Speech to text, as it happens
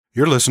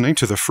You're listening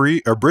to the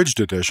free abridged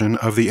edition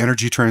of the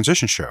Energy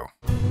Transition Show.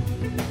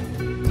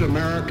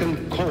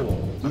 American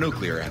coal,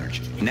 nuclear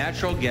energy,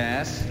 natural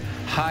gas,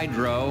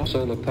 hydro,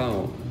 solar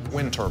power,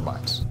 wind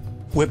turbines.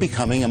 We're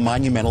becoming a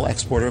monumental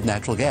exporter of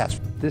natural gas.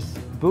 This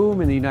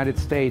boom in the United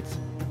States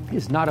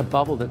is not a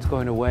bubble that's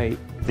going away.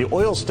 The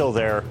oil's still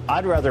there.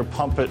 I'd rather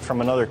pump it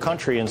from another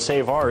country and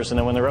save ours, and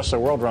then when the rest of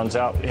the world runs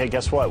out, hey,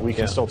 guess what? We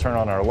can still turn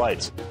on our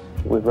lights.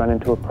 We've run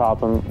into a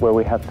problem where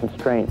we have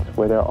constraints,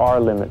 where there are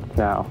limits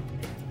now.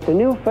 The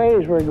new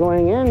phase we're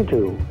going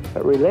into,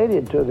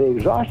 related to the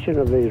exhaustion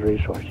of these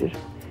resources,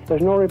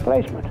 there's no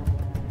replacement.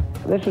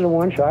 This is a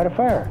one-shot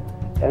affair,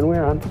 and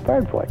we're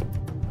unprepared for it.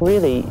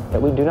 Really,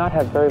 we do not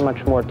have very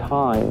much more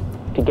time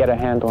to get a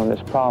handle on this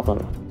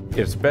problem.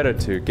 It's better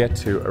to get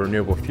to a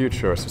renewable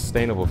future, a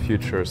sustainable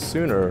future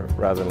sooner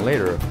rather than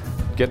later.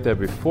 Get there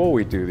before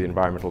we do the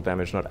environmental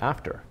damage, not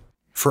after.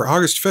 For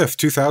August 5th,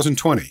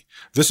 2020,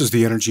 this is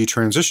the Energy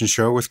Transition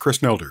Show with Chris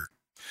Nelder.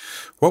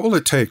 What will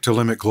it take to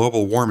limit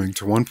global warming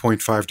to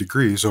 1.5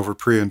 degrees over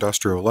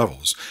pre-industrial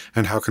levels,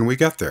 and how can we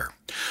get there?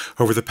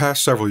 Over the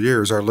past several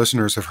years, our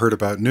listeners have heard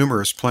about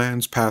numerous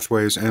plans,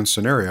 pathways, and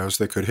scenarios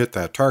that could hit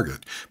that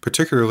target,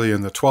 particularly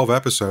in the 12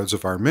 episodes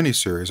of our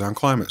mini-series on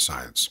climate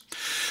science.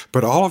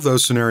 But all of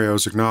those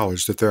scenarios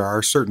acknowledge that there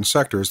are certain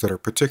sectors that are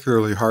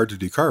particularly hard to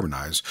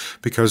decarbonize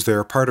because they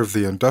are part of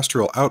the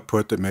industrial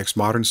output that makes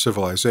modern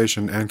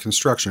civilization and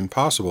construction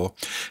possible,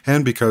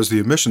 and because the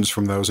emissions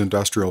from those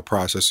industrial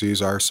processes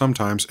are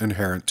sometimes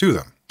inherent to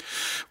them.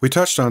 We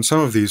touched on some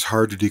of these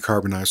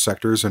hard-to-decarbonize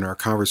sectors in our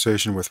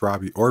conversation with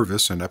Robbie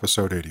Orvis in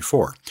episode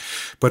 84.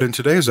 But in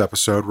today's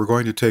episode, we're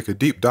going to take a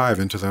deep dive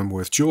into them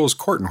with Jules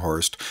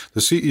Kortenhorst,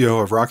 the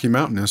CEO of Rocky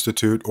Mountain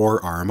Institute,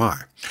 or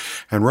RMI.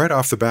 And right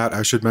off the bat,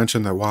 I should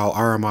mention that while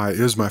RMI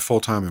is my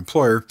full-time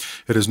employer,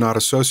 it is not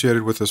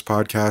associated with this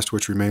podcast,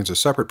 which remains a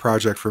separate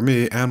project for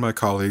me and my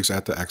colleagues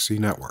at the XC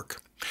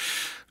Network.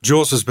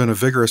 Jules has been a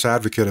vigorous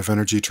advocate of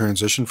energy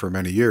transition for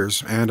many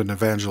years and an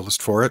evangelist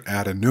for it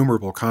at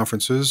innumerable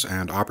conferences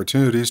and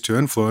opportunities to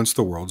influence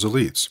the world's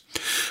elites.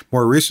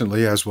 More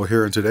recently, as we'll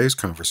hear in today's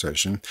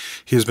conversation,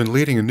 he has been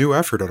leading a new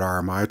effort at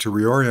RMI to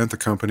reorient the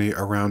company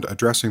around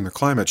addressing the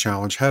climate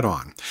challenge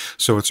head-on,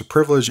 so it's a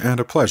privilege and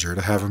a pleasure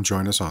to have him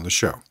join us on the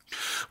show.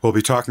 We'll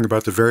be talking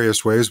about the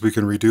various ways we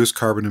can reduce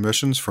carbon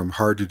emissions from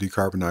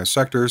hard-to-decarbonize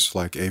sectors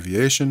like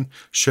aviation,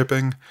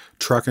 shipping,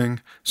 trucking,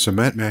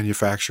 cement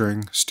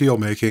manufacturing, steel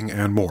making,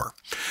 and more.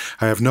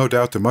 I have no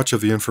doubt that much of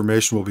the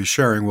information we'll be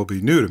sharing will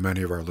be new to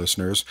many of our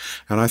listeners,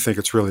 and I think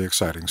it's really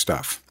exciting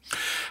stuff.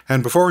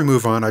 And before we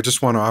move on, I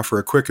just want to offer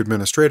a quick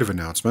administrative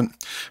announcement.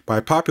 By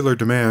popular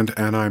demand,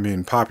 and I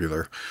mean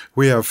popular,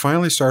 we have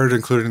finally started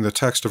including the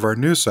text of our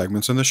news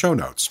segments in the show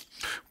notes.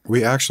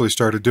 We actually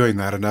started doing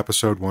that in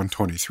episode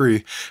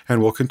 123,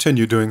 and will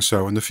continue doing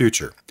so in the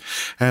future.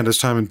 And as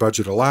time and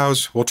budget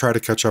allows, we'll try to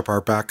catch up our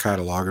back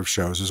catalog of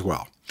shows as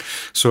well.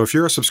 So if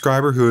you're a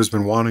subscriber who has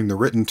been wanting the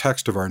written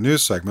text of our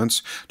news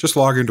segments, just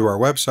log into our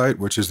website,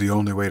 which is the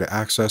only way to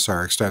access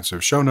our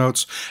extensive show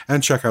notes,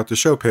 and check out the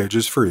show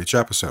pages for each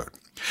episode.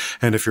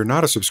 And if you're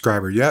not a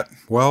subscriber yet,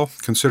 well,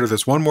 consider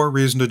this one more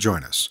reason to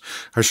join us.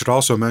 I should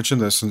also mention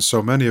that since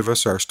so many of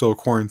us are still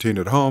quarantined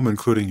at home,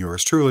 including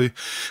yours truly,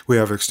 we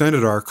have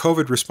extended our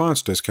COVID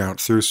response discount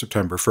through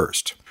September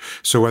 1st.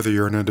 So whether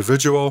you're an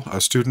individual,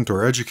 a student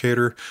or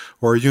educator,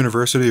 or a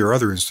university or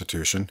other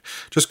institution,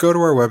 just go to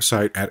our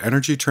website at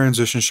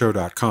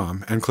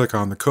energytransitionshow.com and click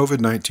on the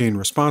COVID-19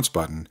 response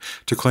button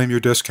to claim your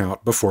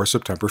discount before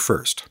September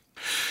 1st.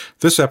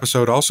 This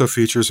episode also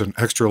features an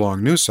extra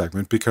long news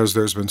segment because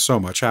there's been so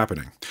much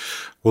happening.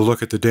 We'll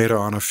look at the data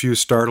on a few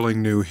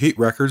startling new heat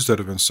records that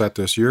have been set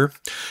this year.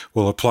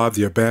 We'll applaud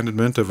the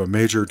abandonment of a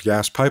major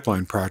gas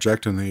pipeline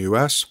project in the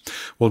U.S.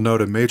 We'll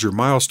note a major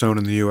milestone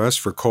in the U.S.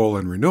 for coal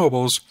and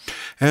renewables.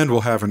 And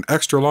we'll have an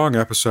extra long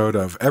episode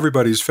of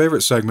everybody's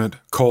favorite segment,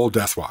 Coal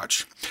Death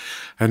Watch.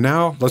 And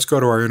now, let's go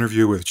to our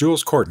interview with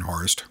Jules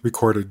Kortenhorst,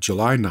 recorded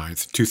July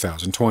 9th,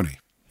 2020.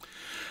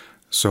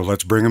 So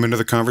let's bring him into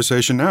the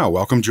conversation now.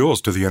 Welcome,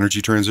 Jules, to the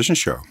Energy Transition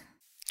Show.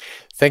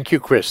 Thank you,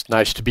 Chris.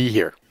 Nice to be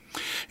here.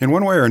 In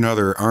one way or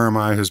another,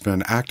 RMI has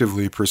been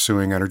actively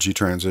pursuing energy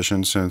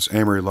transition since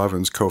Amory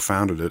Lovins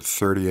co-founded it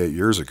 38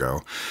 years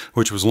ago,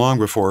 which was long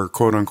before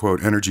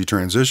quote-unquote energy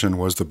transition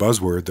was the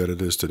buzzword that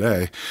it is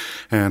today,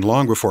 and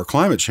long before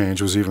climate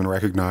change was even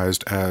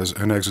recognized as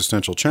an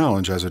existential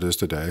challenge as it is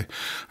today,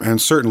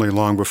 and certainly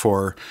long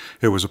before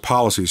it was a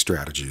policy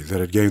strategy that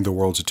had gained the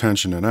world's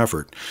attention and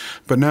effort.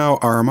 But now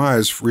RMI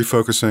is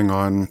refocusing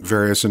on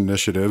various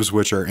initiatives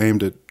which are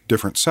aimed at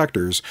different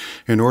sectors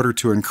in order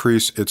to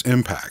increase its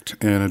impact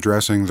in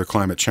addressing the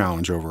climate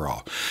challenge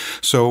overall.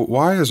 So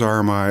why is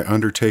RMI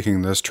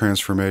undertaking this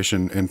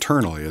transformation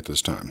internally at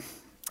this time?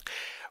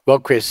 Well,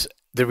 Chris,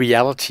 the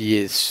reality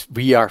is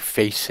we are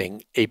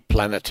facing a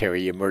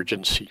planetary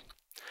emergency.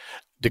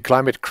 The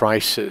climate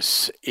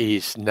crisis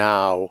is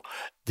now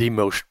the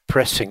most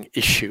pressing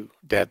issue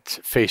that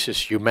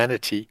faces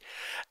humanity.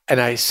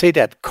 And I say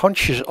that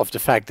conscious of the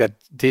fact that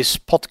this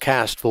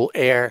podcast will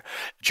air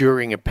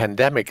during a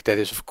pandemic that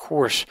is, of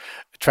course,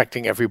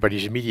 attracting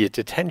everybody's immediate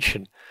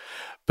attention.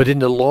 But in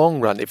the long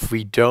run, if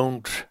we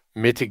don't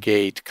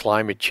mitigate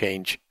climate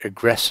change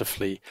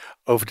aggressively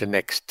over the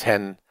next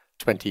 10,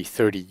 20,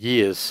 30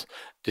 years,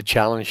 the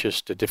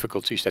challenges, the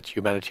difficulties that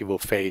humanity will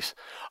face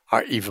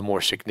are even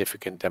more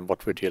significant than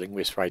what we're dealing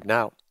with right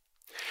now.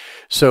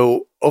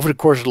 So over the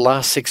course of the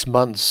last 6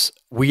 months,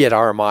 we at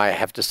RMI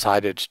have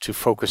decided to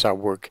focus our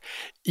work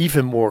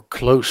even more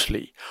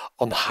closely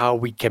on how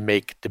we can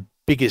make the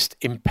biggest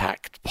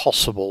impact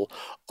possible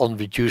on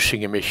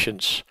reducing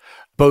emissions,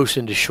 both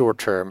in the short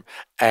term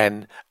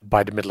and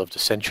by the middle of the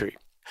century.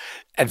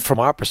 And from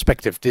our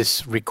perspective,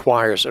 this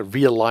requires a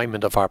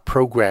realignment of our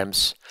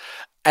programs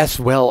as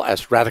well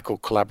as radical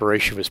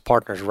collaboration with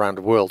partners around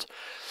the world.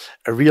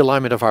 A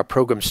realignment of our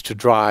programs to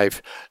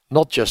drive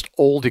not just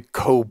all the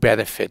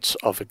co-benefits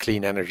of a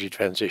clean energy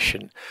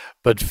transition,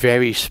 but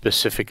very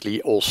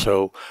specifically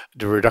also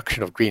the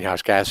reduction of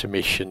greenhouse gas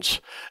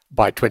emissions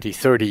by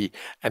 2030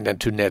 and then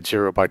to net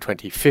zero by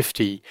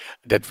 2050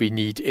 that we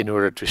need in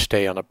order to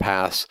stay on a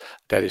path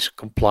that is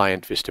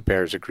compliant with the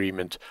Paris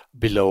Agreement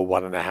below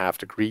 1.5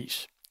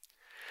 degrees.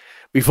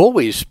 We've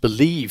always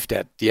believed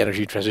that the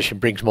energy transition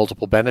brings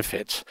multiple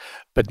benefits,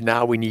 but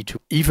now we need to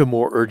even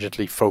more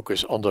urgently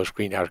focus on those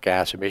greenhouse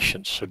gas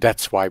emissions. So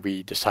that's why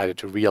we decided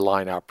to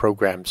realign our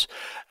programs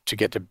to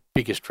get the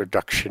biggest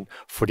reduction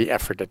for the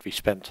effort that we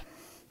spent.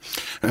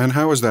 And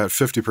how is that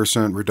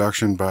 50%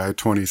 reduction by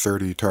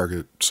 2030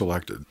 target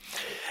selected?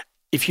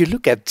 If you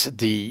look at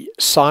the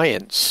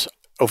science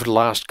over the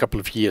last couple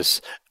of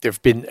years, there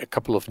have been a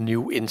couple of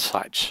new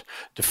insights.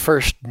 The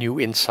first new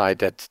insight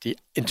that the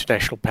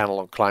International Panel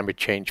on Climate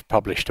Change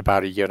published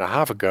about 1.5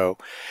 years ago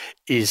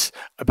is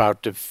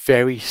about the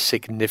very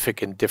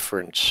significant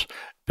difference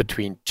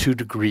between 2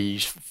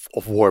 degrees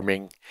of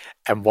warming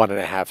and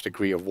 1.5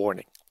 degree of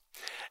warming.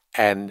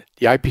 And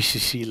the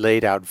IPCC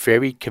laid out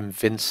very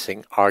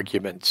convincing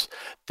arguments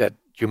that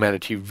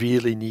humanity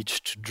really needs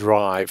to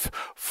drive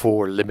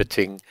for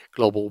limiting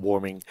global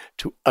warming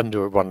to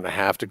under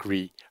 1.5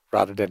 degree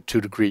rather than 2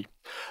 degree.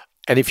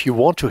 And if you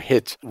want to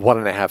hit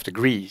 1.5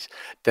 degrees,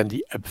 then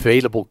the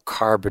available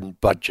carbon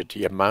budget,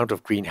 the amount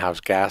of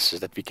greenhouse gases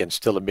that we can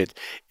still emit,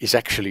 is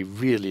actually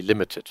really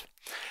limited.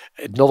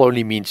 It not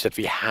only means that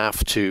we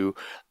have to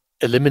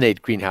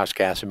eliminate greenhouse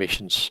gas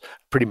emissions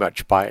pretty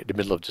much by the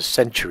middle of the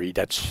century,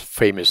 that's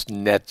famous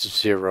net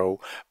zero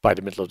by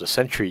the middle of the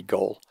century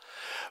goal,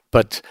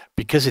 but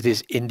because it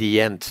is in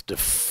the end the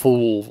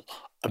full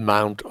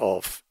amount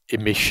of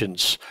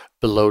emissions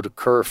below the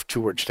curve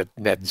towards that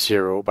net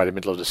zero by the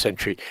middle of the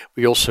century,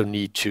 we also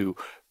need to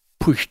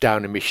push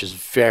down emissions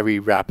very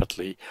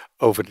rapidly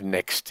over the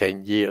next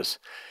 10 years.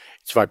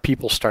 It's why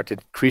people start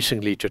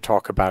increasingly to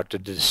talk about the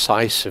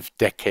decisive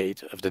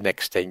decade of the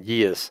next 10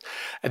 years.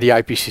 And the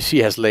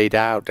IPCC has laid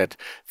out that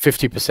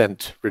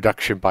 50%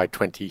 reduction by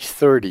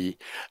 2030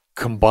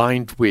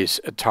 combined with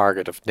a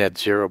target of net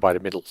zero by the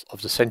middle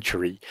of the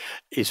century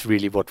is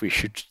really what we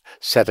should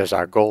set as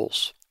our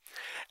goals.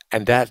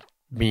 And that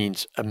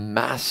means a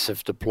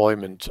massive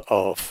deployment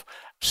of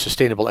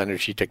sustainable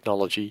energy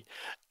technology,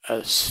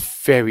 a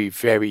very,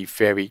 very,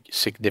 very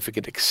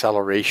significant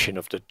acceleration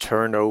of the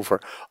turnover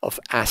of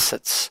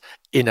assets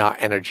in our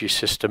energy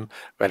system,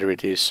 whether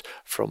it is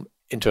from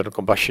internal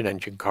combustion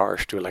engine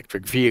cars to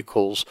electric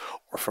vehicles,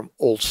 or from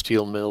old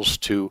steel mills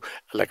to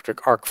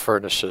electric arc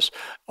furnaces,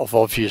 of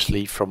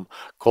obviously from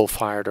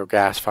coal-fired or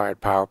gas-fired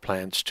power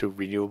plants to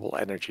renewable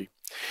energy.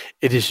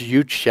 It is a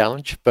huge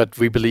challenge, but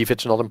we believe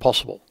it's not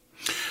impossible.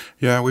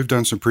 Yeah, we've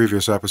done some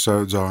previous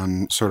episodes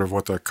on sort of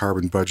what the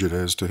carbon budget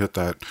is to hit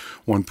that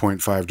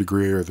 1.5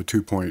 degree or the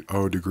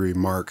 2.0 degree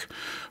mark.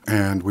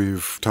 And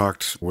we've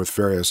talked with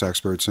various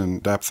experts in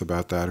depth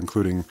about that,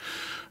 including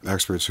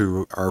experts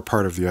who are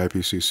part of the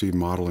IPCC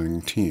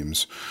modeling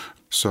teams.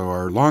 So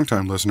our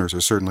longtime listeners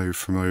are certainly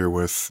familiar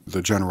with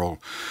the general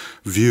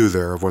view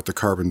there of what the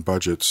carbon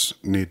budgets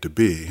need to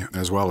be,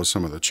 as well as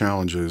some of the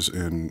challenges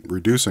in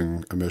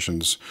reducing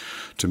emissions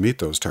to meet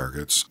those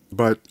targets.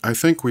 But I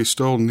think we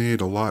still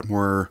need a lot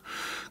more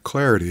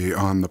clarity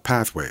on the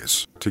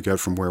pathways to get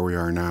from where we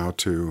are now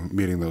to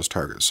meeting those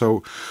targets.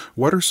 So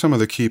what are some of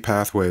the key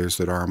pathways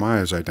that RMI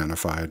has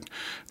identified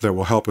that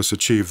will help us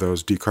achieve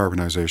those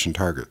decarbonization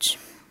targets?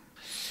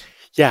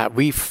 Yeah,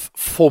 we've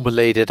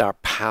formulated our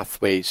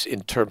pathways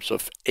in terms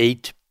of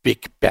 8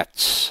 big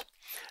bets.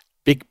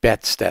 Big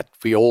bets that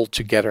we all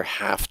together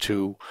have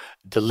to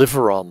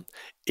deliver on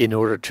in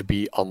order to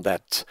be on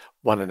that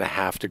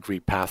 1.5 degree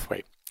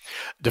pathway.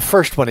 The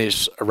first one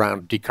is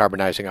around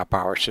decarbonizing our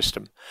power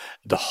system.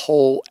 The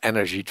whole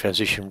energy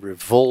transition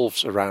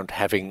revolves around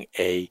having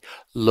a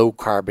low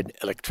carbon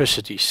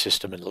electricity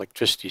system, an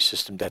electricity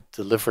system that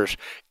delivers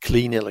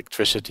clean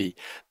electricity,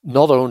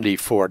 not only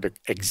for the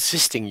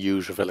existing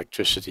use of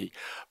electricity,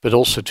 but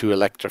also to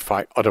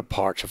electrify other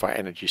parts of our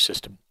energy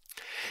system.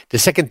 The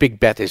second big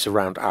bet is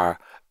around our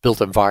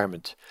built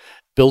environment.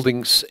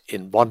 Buildings,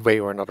 in one way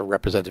or another,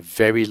 represent a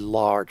very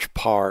large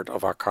part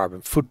of our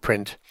carbon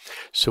footprint,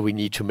 so we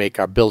need to make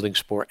our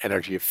buildings more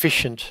energy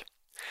efficient.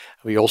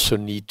 We also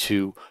need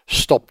to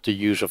stop the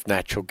use of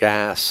natural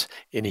gas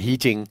in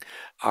heating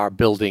our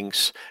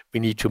buildings, we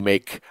need to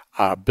make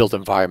our built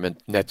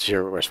environment net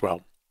zero as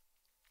well.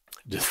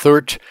 The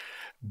third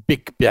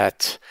big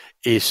bet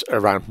is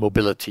around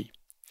mobility.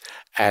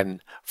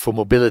 And for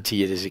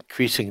mobility, it is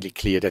increasingly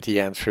clear that the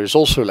answer is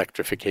also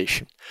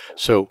electrification.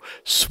 So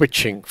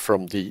switching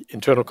from the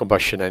internal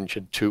combustion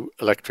engine to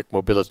electric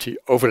mobility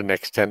over the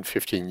next 10,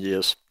 15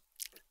 years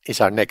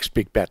is our next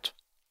big bet.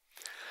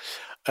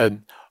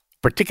 And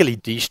particularly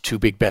these two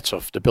big bets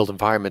of the built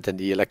environment and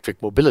the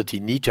electric mobility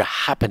need to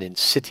happen in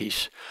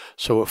cities.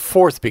 So a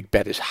fourth big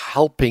bet is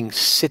helping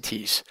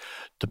cities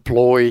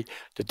deploy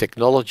the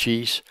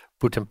technologies,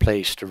 put in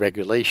place the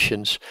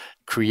regulations,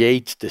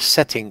 create the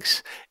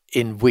settings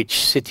in which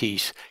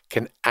cities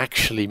can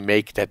actually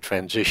make that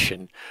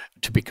transition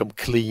to become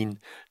clean,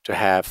 to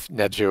have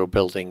net zero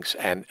buildings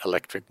and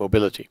electric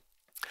mobility.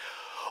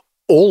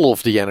 All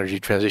of the energy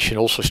transition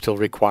also still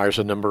requires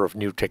a number of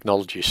new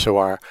technologies. So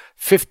our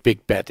fifth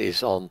big bet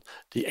is on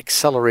the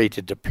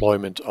accelerated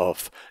deployment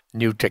of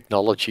new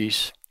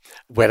technologies,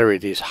 whether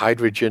it is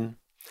hydrogen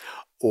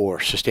or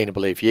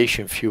sustainable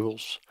aviation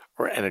fuels,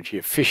 or energy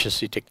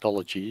efficiency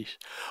technologies,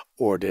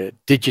 or the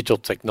digital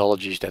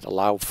technologies that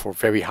allow for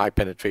very high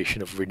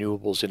penetration of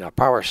renewables in our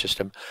power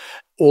system.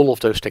 All of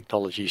those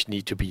technologies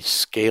need to be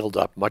scaled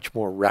up much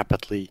more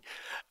rapidly,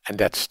 and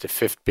that's the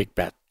fifth big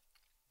bet.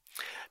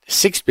 The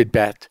sixth big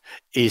bet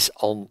is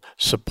on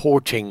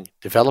supporting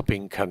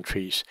developing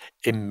countries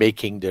in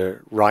making the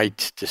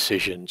right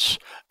decisions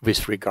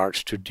with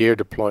regards to their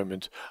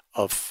deployment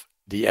of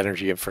the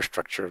energy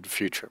infrastructure of the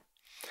future.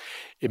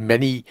 In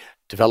many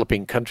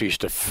developing countries,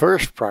 the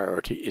first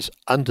priority is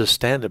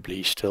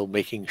understandably still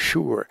making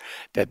sure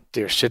that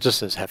their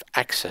citizens have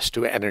access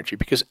to energy,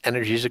 because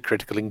energy is a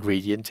critical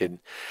ingredient in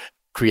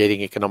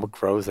creating economic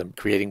growth and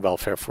creating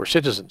welfare for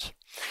citizens.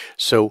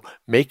 So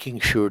making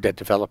sure that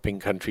developing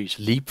countries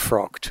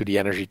leapfrog to the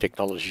energy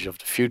technologies of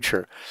the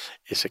future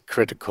is a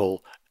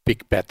critical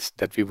big bet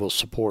that we will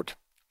support.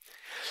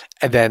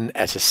 And then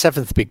as a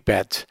seventh big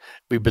bet,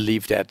 we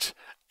believe that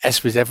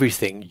as with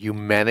everything, you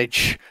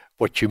manage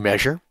what you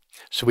measure.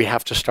 So we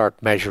have to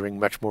start measuring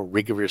much more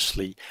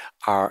rigorously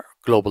our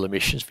global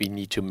emissions. We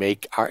need to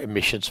make our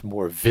emissions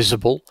more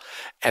visible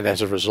and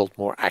as a result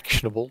more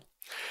actionable.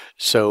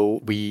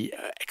 So we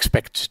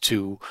expect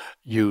to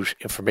use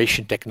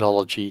information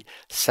technology,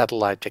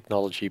 satellite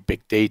technology,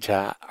 big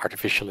data,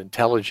 artificial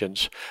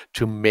intelligence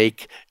to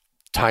make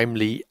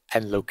timely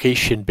and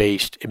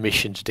location-based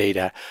emissions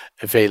data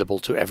available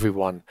to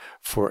everyone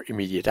for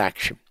immediate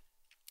action.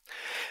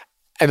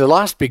 And the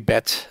last big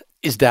bet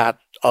is that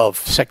of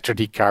sector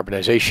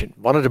decarbonization.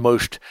 One of the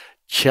most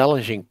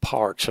challenging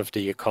parts of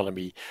the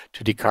economy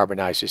to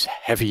decarbonize is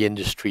heavy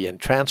industry and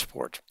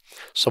transport.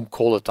 Some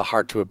call it the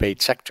hard-to-abate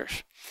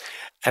sectors.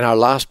 And our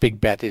last big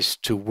bet is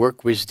to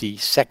work with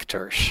these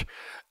sectors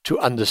to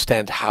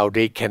understand how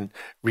they can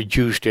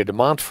reduce their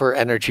demand for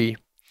energy,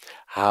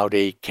 how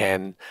they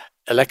can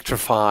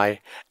electrify,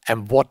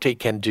 and what they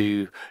can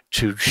do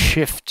to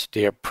shift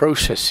their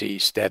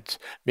processes that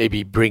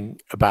maybe bring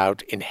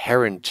about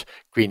inherent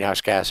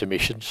greenhouse gas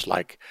emissions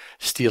like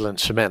steel and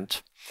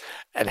cement,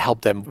 and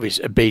help them with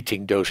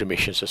abating those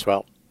emissions as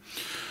well.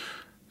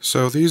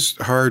 So these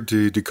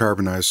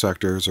hard-to-decarbonize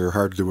sectors or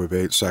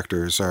hard-to-abate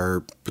sectors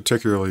are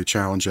particularly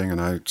challenging, and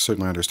I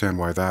certainly understand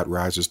why that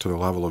rises to the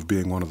level of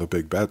being one of the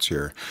big bets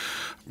here.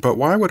 But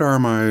why would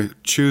RMI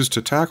choose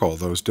to tackle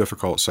those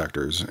difficult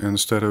sectors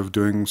instead of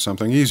doing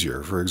something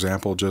easier? For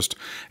example, just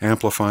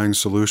amplifying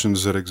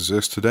solutions that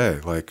exist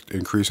today, like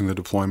increasing the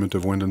deployment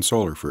of wind and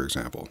solar, for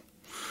example.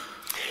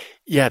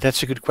 Yeah,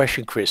 that's a good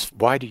question, Chris.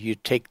 Why do you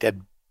take that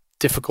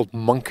difficult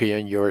monkey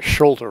on your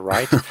shoulder,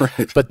 right?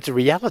 Right. But the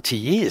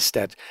reality is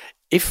that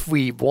if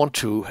we want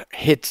to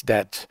hit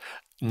that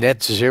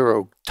net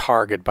zero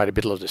target by the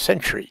middle of the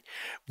century,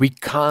 we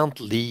can't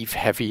leave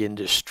heavy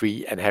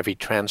industry and heavy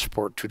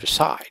transport to the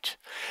side.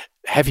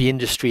 Heavy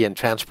industry and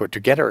transport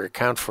together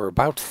account for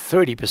about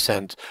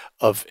 30%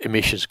 of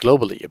emissions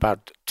globally,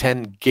 about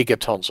 10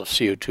 gigatons of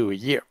CO2 a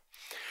year.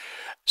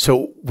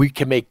 So we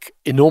can make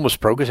enormous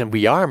progress, and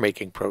we are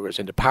making progress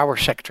in the power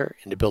sector,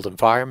 in the built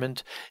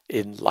environment,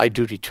 in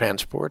light-duty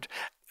transport,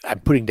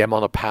 and putting them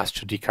on a path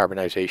to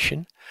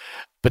decarbonization.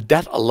 But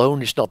that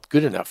alone is not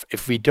good enough.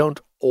 If we don't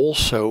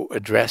also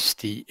address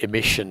the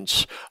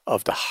emissions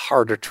of the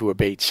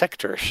harder-to-abate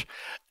sectors,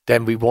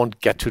 then we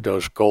won't get to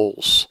those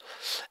goals.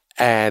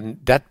 And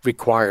that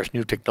requires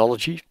new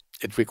technology.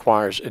 It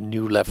requires a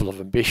new level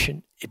of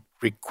ambition. It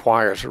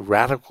requires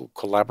radical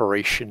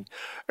collaboration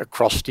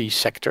across these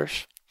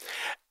sectors.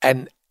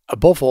 And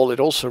above all, it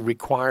also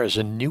requires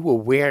a new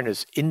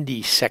awareness in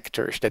these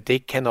sectors that they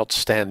cannot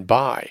stand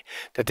by,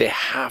 that they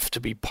have to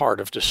be part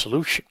of the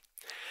solution.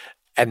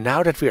 And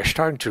now that we are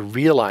starting to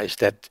realize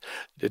that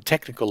the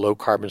technical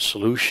low-carbon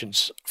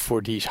solutions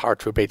for these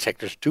hard-to-abate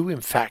sectors do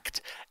in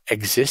fact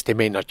exist, they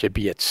may not yet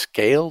be at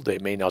scale, they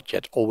may not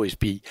yet always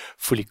be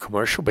fully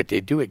commercial, but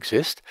they do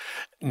exist.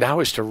 Now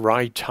is the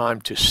right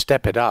time to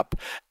step it up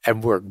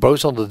and work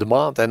both on the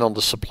demand and on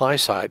the supply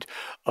side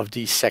of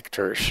these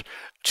sectors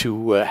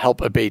to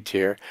help abate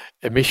their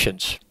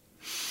emissions.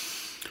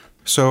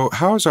 So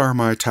how is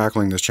RMI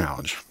tackling this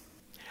challenge?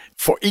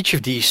 For each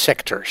of these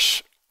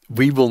sectors,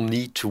 we will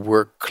need to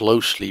work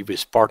closely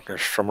with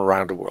partners from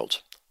around the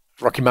world.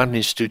 Rocky Mountain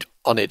Institute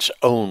on its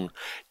own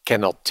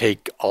cannot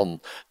take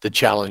on the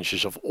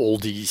challenges of all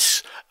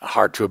these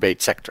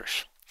hard-to-abate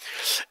sectors.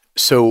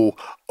 So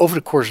over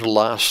the course of the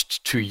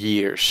last 2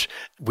 years,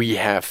 we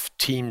have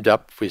teamed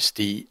up with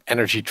the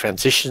Energy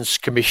Transitions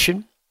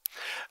Commission,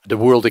 the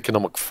World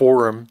Economic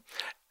Forum,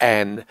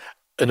 and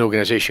an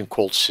organization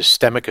called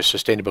Systemic, a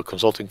sustainable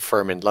consulting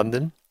firm in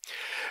London,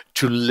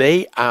 to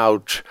lay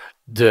out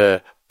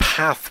the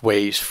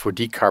pathways for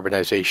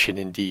decarbonization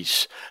in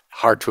these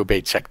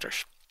hard-to-abate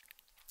sectors.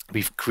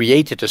 We've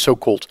created a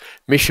so-called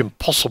Mission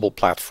Possible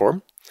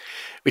platform,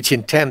 which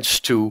intends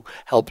to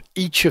help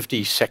each of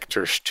these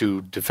sectors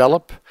to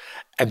develop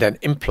and then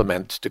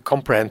implement the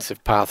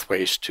comprehensive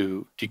pathways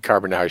to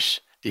decarbonize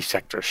these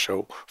sectors.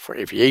 So for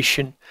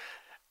aviation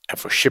and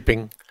for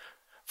shipping,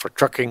 for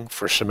trucking,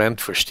 for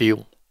cement, for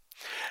steel.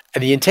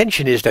 And the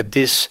intention is that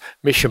this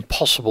Mission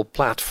Possible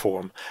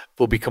platform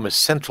will become a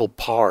central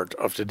part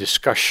of the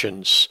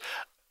discussions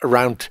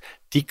around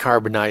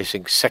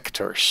decarbonizing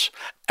sectors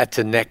at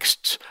the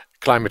next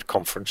climate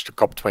conference, the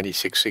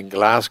COP26 in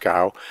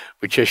Glasgow,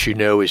 which, as you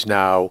know, is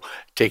now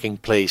taking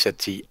place at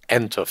the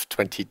end of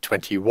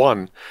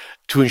 2021,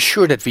 to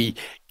ensure that we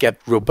get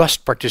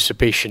robust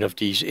participation of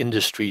these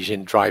industries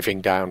in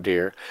driving down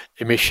their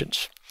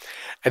emissions.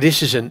 And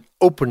this is an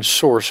open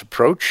source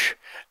approach.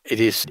 It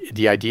is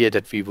the idea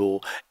that we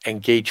will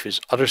engage with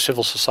other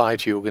civil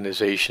society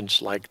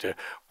organizations like the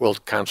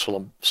World Council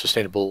on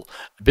Sustainable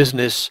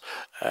Business,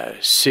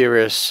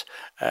 CIRRUS,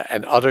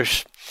 and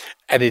others.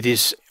 And it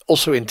is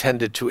also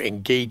intended to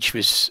engage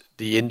with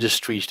the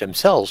industries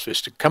themselves,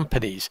 with the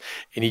companies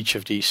in each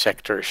of these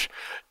sectors,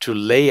 to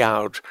lay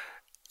out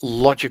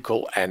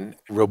logical and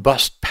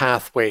robust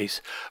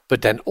pathways,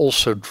 but then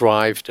also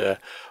drive the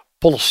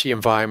policy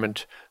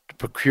environment, the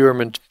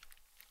procurement,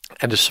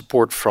 and the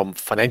support from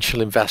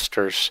financial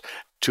investors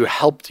to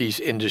help these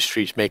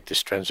industries make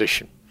this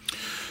transition.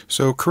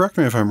 So correct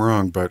me if I'm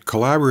wrong, but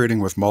collaborating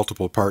with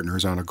multiple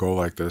partners on a goal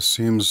like this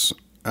seems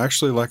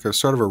actually like a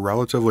sort of a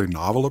relatively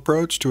novel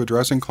approach to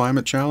addressing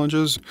climate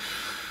challenges.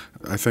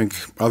 I think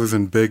other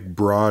than big,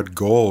 broad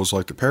goals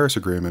like the Paris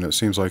Agreement, it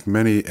seems like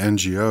many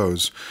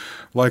NGOs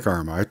like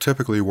RMI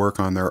typically work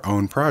on their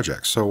own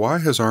projects. So why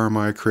has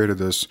RMI created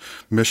this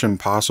Mission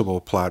Possible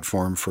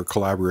platform for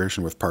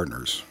collaboration with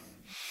partners?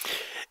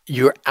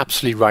 You're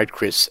absolutely right,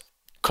 Chris.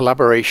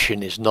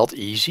 Collaboration is not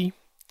easy,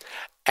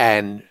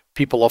 and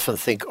people often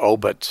think, oh,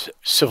 but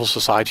civil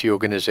society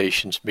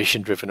organizations,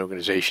 mission-driven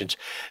organizations,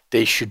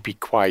 they should be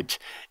quite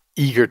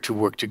eager to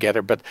work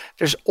together. But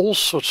there's all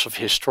sorts of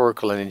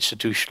historical and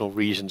institutional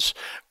reasons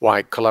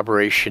why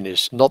collaboration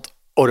is not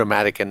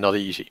automatic and not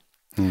easy.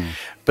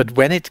 But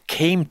when it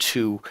came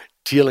to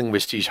dealing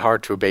with these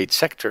hard-to-abate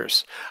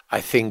sectors, I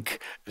think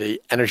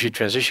the Energy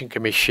Transition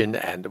Commission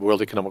and the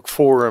World Economic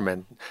Forum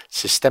and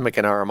Systemic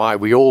and RMI,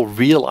 we all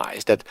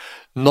realized that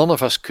none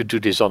of us could do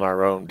this on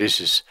our own.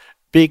 This is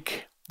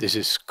big, this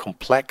is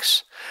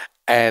complex,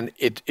 and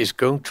it is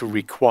going to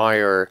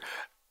require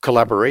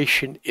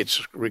collaboration.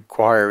 It's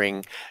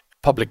requiring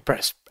public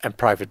press and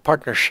private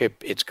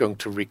partnership. It's going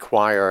to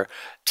require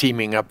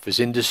teaming up with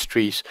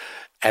industries.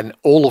 And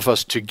all of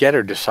us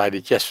together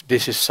decided, yes,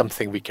 this is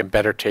something we can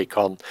better take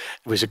on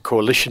with a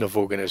coalition of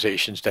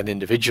organizations than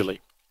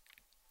individually.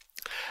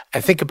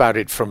 And think about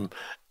it from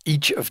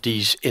each of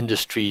these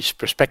industries'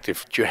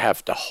 perspective. You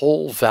have the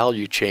whole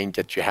value chain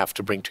that you have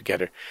to bring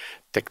together.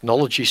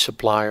 Technology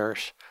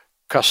suppliers,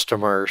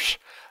 customers,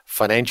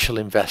 financial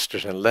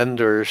investors and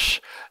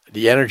lenders,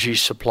 the energy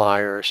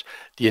suppliers,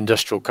 the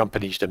industrial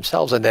companies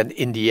themselves, and then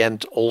in the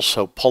end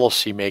also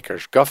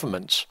policymakers,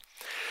 governments.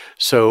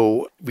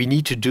 So we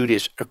need to do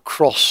this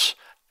across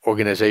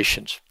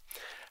organizations.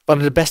 One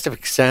of the best of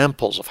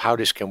examples of how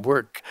this can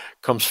work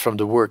comes from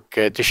the work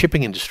the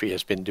shipping industry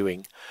has been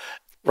doing.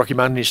 Rocky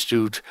Mountain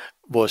Institute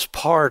was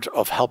part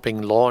of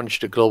helping launch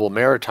the Global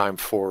Maritime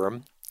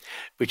Forum,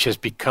 which has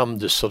become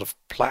the sort of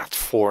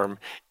platform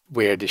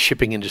where the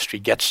shipping industry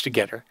gets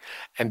together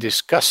and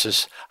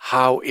discusses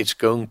how it's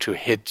going to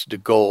hit the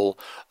goal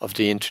of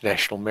the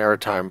International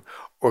Maritime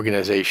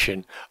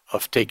Organization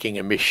of taking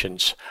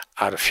emissions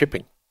out of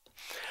shipping.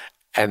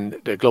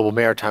 And the Global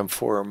Maritime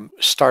Forum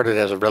started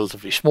as a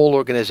relatively small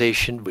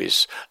organization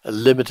with a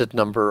limited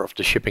number of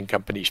the shipping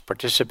companies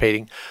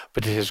participating,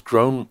 but it has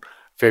grown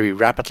very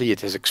rapidly.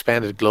 It has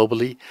expanded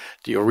globally.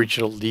 The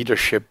original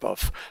leadership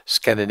of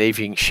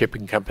Scandinavian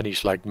shipping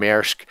companies like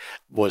Maersk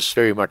was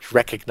very much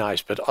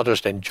recognized, but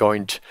others then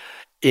joined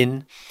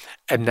in.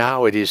 And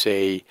now it is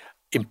an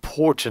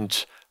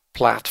important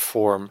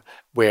platform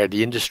where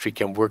the industry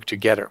can work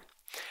together.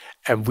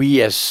 And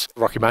we as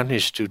Rocky Mountain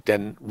Institute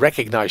then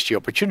recognized the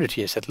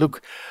opportunity and said,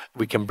 look,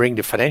 we can bring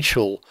the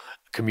financial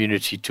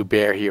community to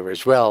bear here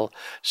as well.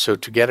 So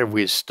together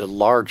with the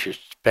largest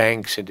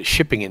banks in the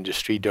shipping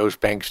industry, those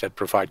banks that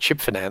provide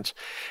ship finance,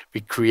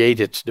 we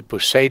created the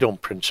Poseidon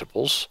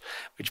Principles,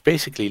 which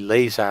basically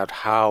lays out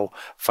how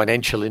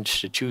financial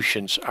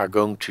institutions are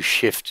going to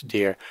shift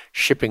their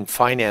shipping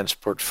finance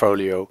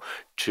portfolio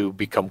to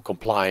become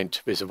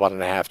compliant with a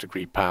 1.5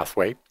 degree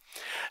pathway.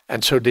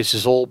 And so this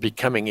is all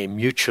becoming a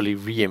mutually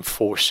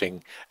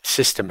reinforcing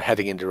system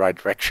heading in the right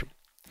direction.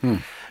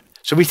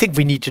 So we think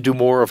we need to do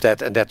more of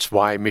that, and that's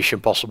why Mission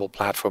Possible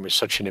platform is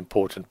such an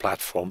important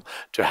platform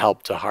to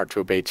help the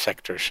hard-to-abate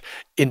sectors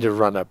in the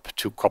run-up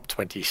to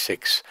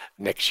COP26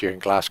 next year in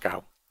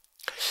Glasgow.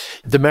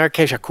 The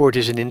Marrakesh Accord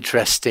is an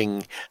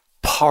interesting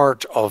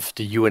part of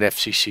the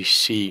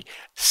UNFCCC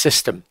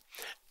system.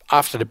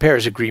 After the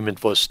Paris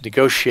Agreement was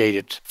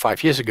negotiated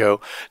 5 years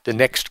ago, the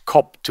next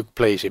COP took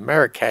place in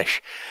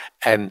Marrakesh,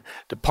 and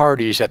the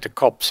parties at the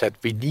COP said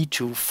we need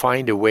to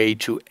find a way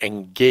to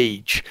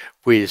engage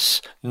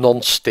with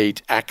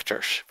non-state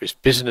actors,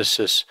 with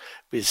businesses,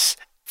 with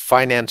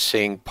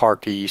financing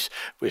parties,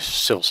 with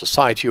civil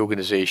society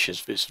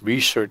organizations, with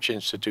research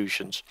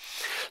institutions.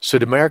 So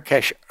the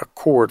Marrakesh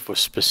Accord was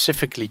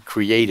specifically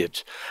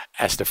created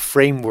as the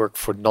framework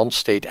for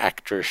non-state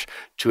actors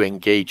to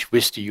engage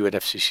with the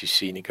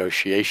UNFCCC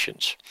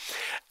negotiations.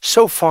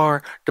 So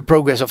far, the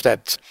progress of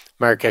that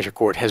Marrakesh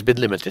Accord has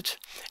been limited,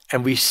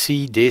 and we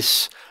see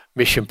this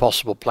Mission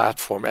Possible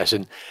platform as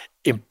an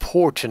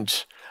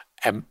important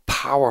and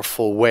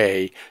powerful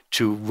way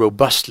to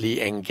robustly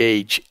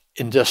engage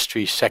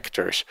industry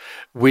sectors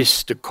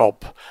with the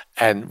COP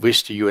and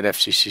with the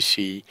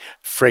UNFCCC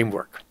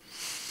framework.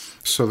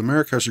 So the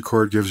Marrakesh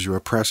Accord gives you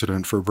a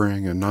precedent for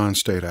bringing in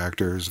non-state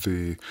actors.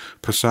 The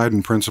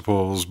Poseidon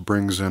Principles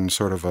brings in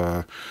sort of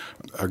a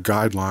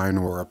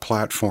guideline or a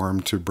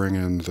platform to bring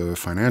in the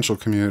financial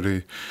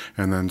community,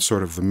 and then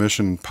sort of the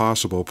Mission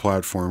Possible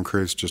platform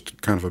creates just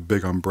kind of a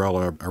big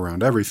umbrella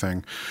around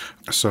everything,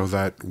 so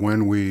that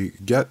when we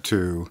get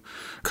to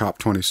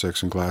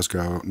COP26 in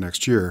Glasgow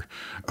next year,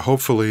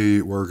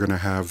 hopefully we're going to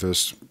have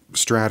this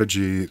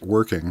strategy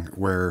working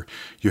where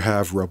you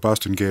have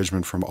robust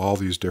engagement from all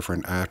these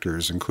different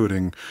actors,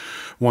 including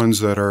ones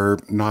that are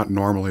not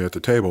normally at the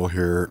table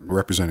here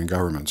representing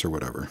governments or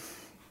whatever.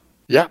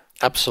 Yeah,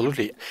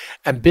 absolutely.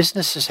 And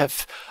businesses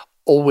have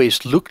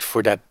always looked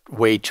for that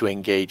way to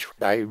engage.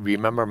 I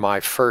remember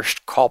my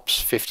first COPs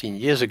 15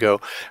 years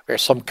ago, where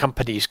some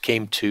companies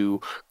came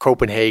to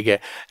Copenhagen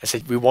and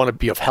said, we want to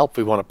be of help,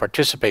 we want to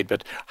participate,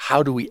 but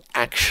how do we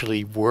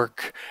actually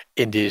work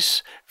in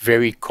this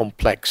very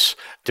complex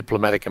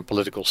diplomatic and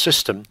political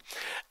system?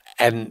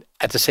 And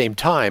at the same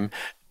time,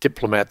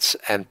 diplomats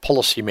and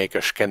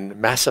policymakers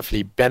can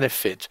massively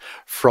benefit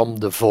from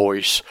the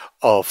voice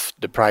of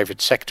the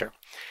private sector.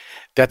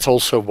 That's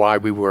also why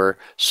we were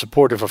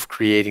supportive of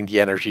creating the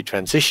Energy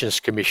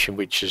Transitions Commission,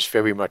 which is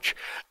very much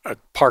a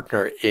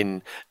partner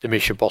in the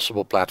Mission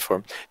Possible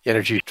platform. The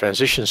Energy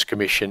Transitions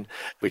Commission,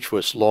 which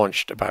was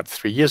launched about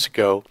 3 years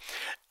ago,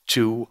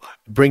 to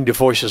bring the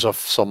voices of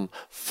some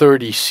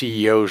 30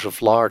 CEOs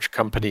of large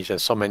companies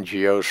and some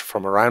NGOs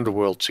from around the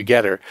world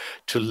together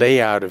to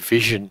lay out a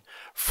vision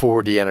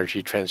for the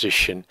energy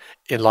transition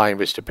in line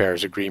with the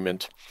Paris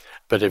Agreement,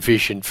 but a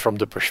vision from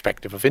the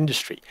perspective of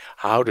industry.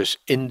 How does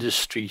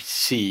industry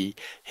see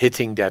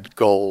hitting that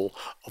goal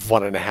of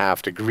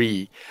 1.5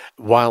 degree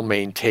while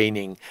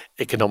maintaining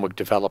economic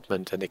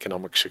development and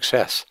economic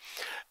success?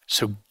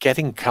 So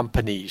getting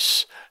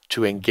companies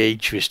to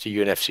engage with the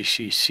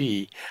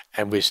UNFCCC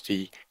and with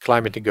the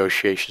climate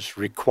negotiations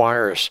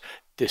requires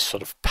this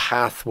sort of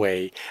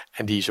pathway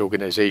and these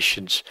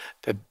organizations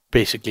that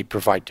basically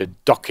provide the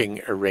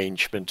docking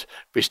arrangement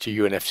with the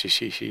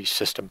UNFCCC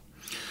system.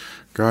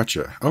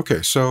 Gotcha.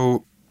 Okay,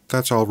 so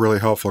that's all really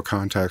helpful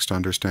context to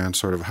understand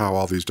sort of how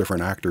all these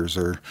different actors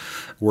are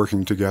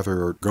working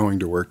together or going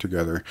to work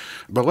together.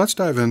 But let's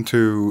dive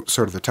into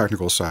sort of the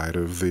technical side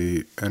of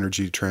the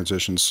energy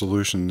transition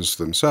solutions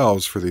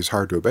themselves for these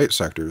hard-to-abate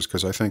sectors,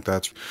 because I think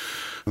that's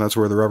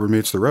where the rubber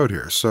meets the road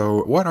here.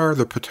 So what are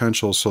the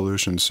potential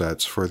solution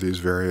sets for these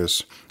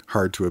various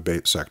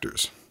hard-to-abate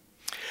sectors?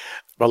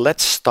 Well,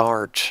 let's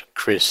start,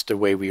 Chris, the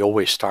way we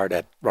always start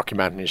at Rocky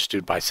Mountain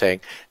Institute by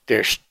saying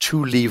there's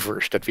two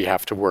levers that we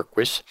have to work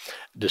with,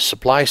 the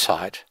supply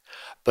side,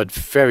 but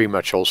very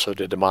much also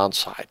the demand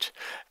side.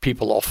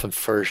 People often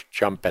first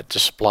jump at the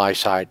supply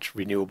side,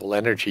 renewable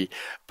energy,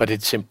 but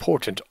it's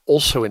important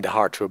also in the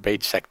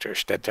hard-to-abate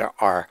sectors that there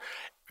are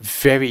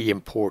very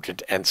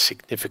important and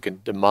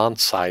significant demand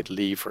side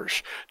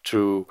levers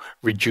to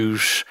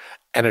reduce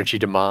energy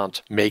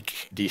demand,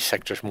 make these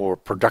sectors more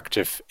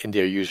productive in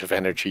their use of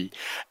energy,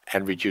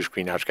 and reduce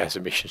greenhouse gas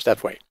emissions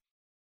that way.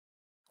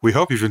 We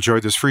hope you've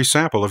enjoyed this free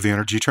sample of the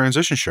Energy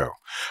Transition Show.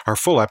 Our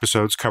full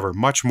episodes cover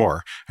much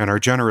more and are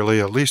generally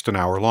at least an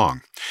hour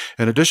long.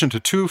 In addition to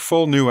 2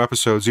 full new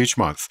episodes each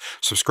month,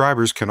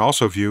 subscribers can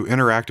also view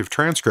interactive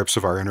transcripts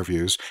of our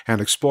interviews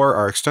and explore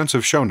our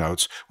extensive show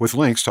notes with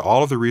links to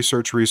all of the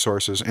research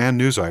resources and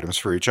news items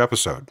for each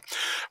episode.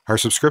 Our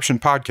subscription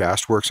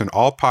podcast works in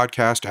all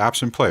podcast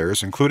apps and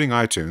players, including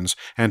iTunes,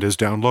 and is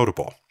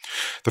downloadable.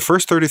 The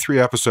first 33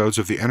 episodes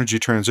of the Energy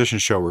Transition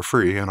Show are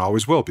free and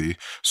always will be,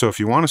 so if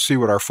you want to see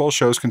what our full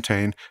shows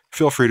contain,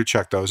 feel free to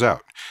check those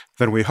out.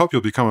 Then we hope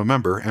you'll become a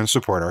member and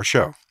support our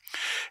show.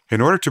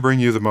 In order to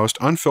bring you the most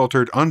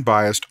unfiltered,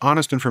 unbiased,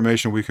 honest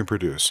information we can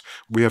produce,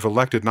 we have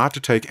elected not to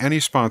take any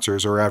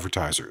sponsors or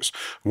advertisers.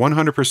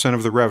 100%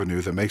 of the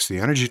revenue that makes the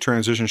Energy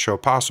Transition Show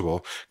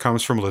possible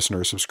comes from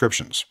listener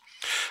subscriptions.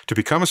 To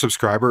become a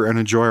subscriber and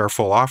enjoy our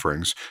full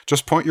offerings,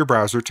 just point your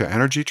browser to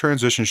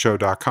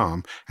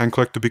energytransitionshow.com and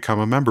click the Become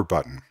a Member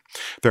button.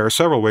 There are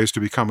several ways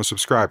to become a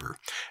subscriber.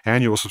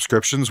 Annual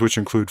subscriptions, which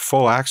include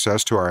full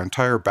access to our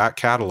entire back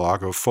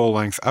catalog of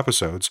full-length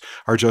episodes,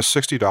 are just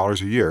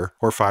 $60 a year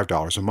or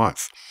 $5 a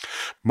month.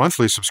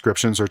 Monthly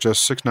subscriptions are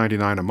just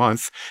 $6.99 a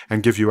month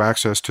and give you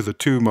access to the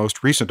 2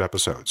 most recent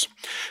episodes.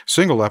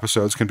 Single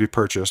episodes can be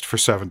purchased for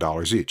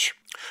 $7 each.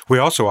 We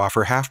also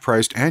offer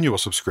half-priced annual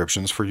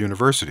subscriptions for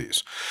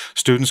universities.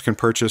 Students can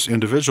purchase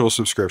individual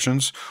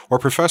subscriptions, or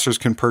professors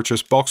can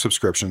purchase bulk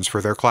subscriptions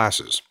for their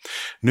classes.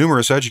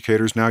 Numerous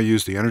educators now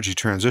use the Energy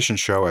Transition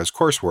Show as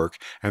coursework,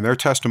 and their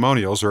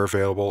testimonials are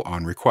available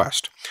on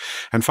request.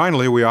 And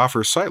finally, we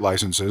offer site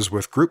licenses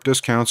with group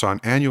discounts on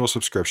annual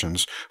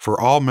subscriptions for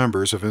all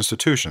members of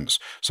institutions,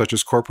 such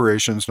as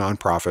corporations,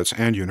 nonprofits,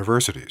 and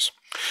universities.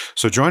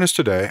 So join us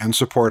today and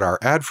support our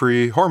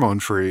ad-free,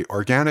 hormone-free,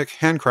 organic,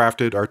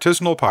 handcrafted,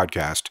 artisanal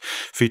podcast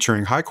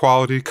featuring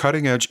high-quality,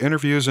 cutting-edge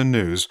interviews and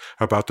news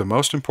about the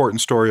most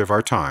important story of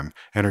our time,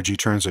 energy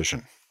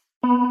transition.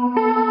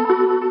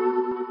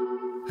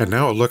 And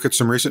now a look at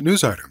some recent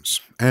news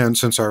items. And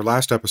since our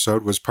last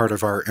episode was part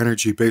of our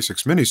Energy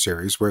Basics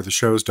mini-series where the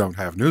shows don't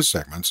have news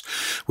segments,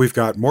 we've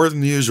got more than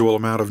the usual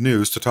amount of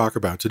news to talk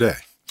about today.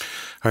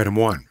 Item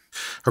 1.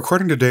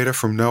 According to data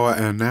from NOAA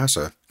and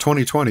NASA,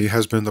 2020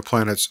 has been the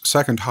planet's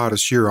second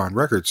hottest year on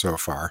record so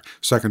far,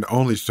 second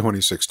only to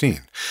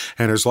 2016,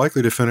 and is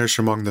likely to finish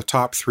among the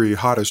top 3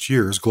 hottest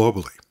years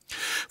globally.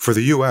 For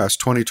the U.S.,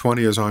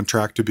 2020 is on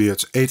track to be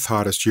its 8th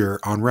hottest year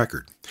on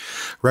record.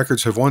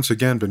 Records have once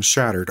again been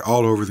shattered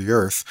all over the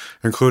Earth,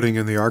 including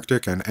in the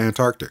Arctic and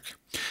Antarctic.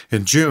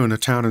 In June, a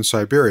town in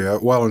Siberia,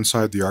 well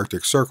inside the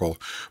Arctic Circle,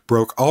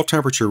 broke all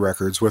temperature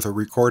records with a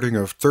recording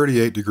of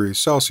 38 degrees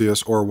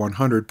Celsius or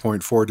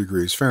 100.4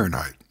 degrees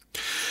Fahrenheit.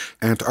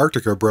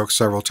 Antarctica broke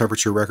several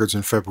temperature records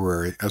in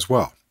February as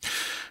well.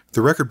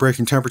 The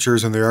record-breaking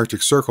temperatures in the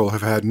Arctic Circle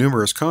have had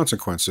numerous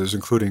consequences,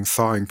 including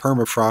thawing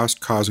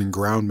permafrost causing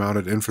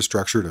ground-mounted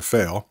infrastructure to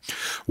fail,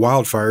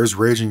 wildfires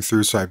raging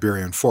through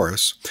Siberian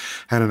forests,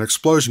 and an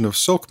explosion of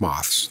silk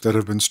moths that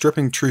have been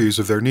stripping trees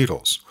of their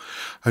needles.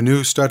 A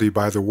new study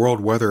by the World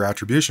Weather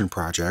Attribution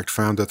Project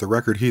found that the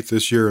record heat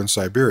this year in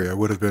Siberia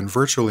would have been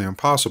virtually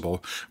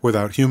impossible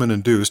without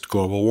human-induced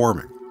global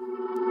warming.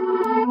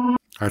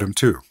 Item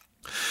 2.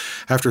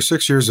 After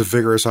 6 years of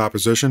vigorous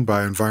opposition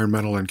by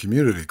environmental and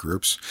community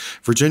groups,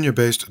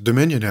 Virginia-based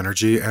Dominion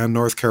Energy and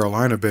North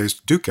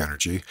Carolina-based Duke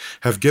Energy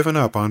have given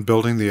up on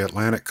building the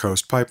Atlantic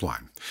Coast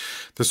Pipeline.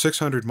 The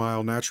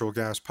 600-mile natural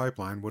gas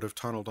pipeline would have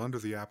tunneled under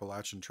the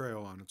Appalachian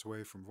Trail on its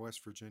way from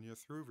West Virginia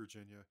through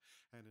Virginia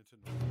and into...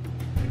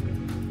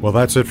 Well,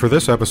 that's it for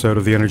this episode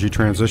of the Energy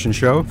Transition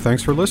Show.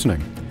 Thanks for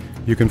listening.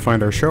 You can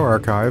find our show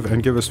archive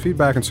and give us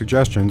feedback and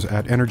suggestions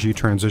at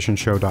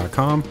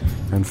energytransitionshow.com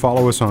and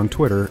follow us on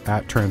Twitter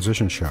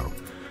 @TransitionShow.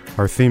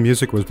 Our theme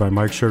music was by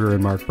Mike Sugar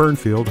and Mark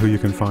Burnfield, who you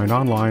can find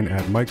online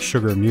at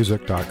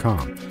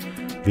MikeSugarMusic.com.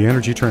 The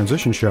Energy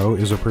Transition Show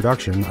is a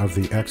production of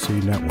the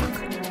XE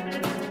Network.